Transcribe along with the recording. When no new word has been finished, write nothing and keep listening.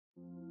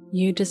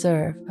You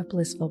deserve a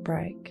blissful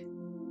break.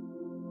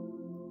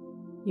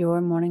 Your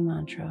morning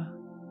mantra: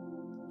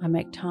 I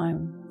make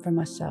time for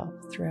myself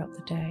throughout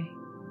the day.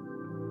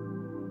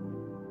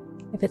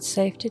 If it's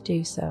safe to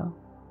do so,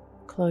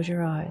 close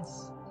your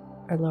eyes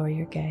or lower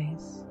your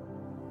gaze.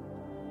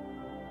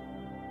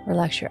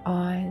 Relax your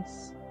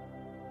eyes,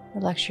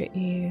 relax your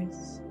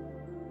ears,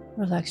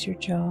 relax your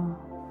jaw.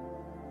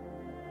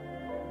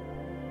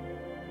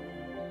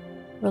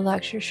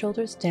 Relax your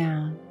shoulders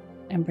down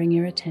and bring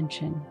your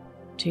attention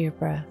to your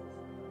breath.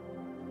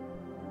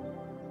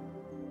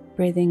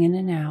 Breathing in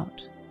and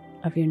out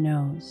of your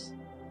nose.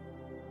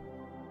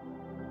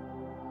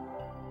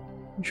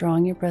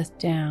 Drawing your breath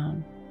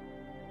down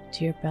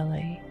to your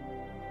belly.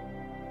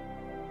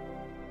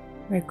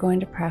 We're going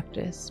to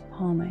practice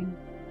palming.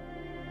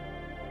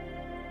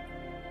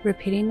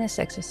 Repeating this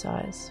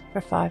exercise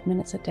for 5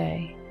 minutes a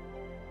day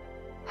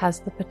has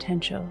the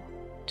potential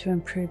to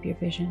improve your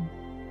vision.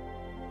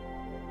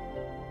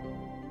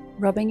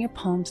 Rubbing your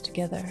palms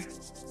together,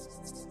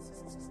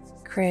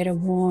 create a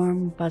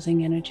warm,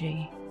 buzzing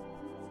energy.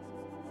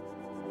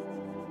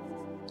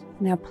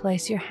 Now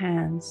place your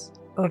hands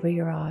over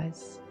your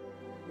eyes,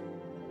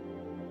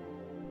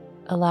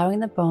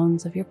 allowing the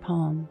bones of your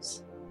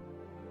palms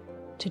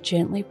to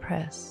gently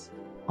press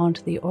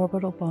onto the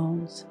orbital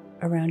bones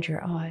around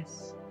your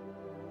eyes.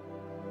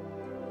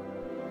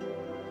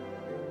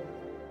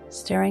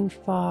 Staring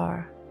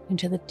far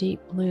into the deep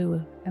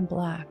blue and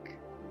black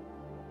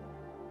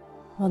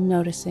while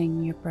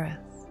noticing your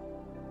breath.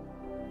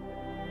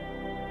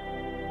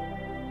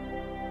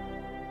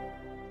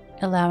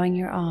 Allowing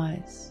your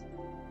eyes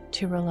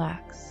to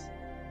relax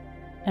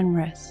and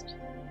rest.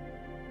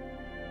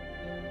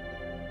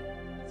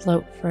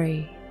 Float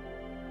free.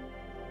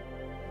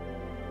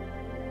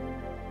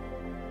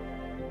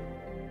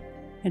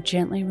 And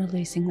gently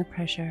releasing the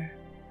pressure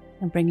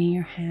and bringing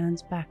your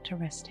hands back to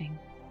resting.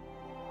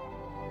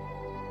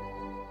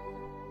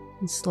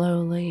 And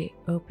slowly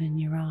open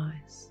your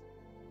eyes.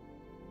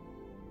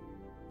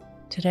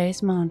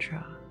 Today's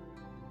mantra: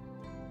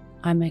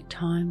 I make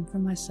time for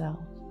myself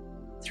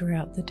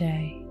throughout the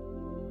day.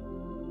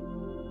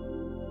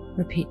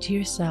 Repeat to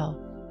yourself,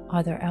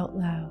 either out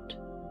loud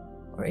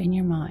or in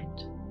your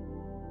mind: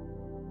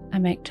 I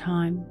make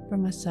time for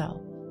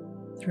myself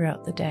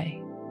throughout the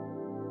day.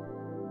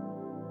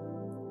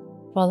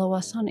 Follow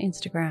us on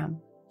Instagram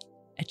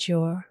at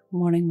Your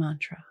Morning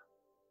Mantra.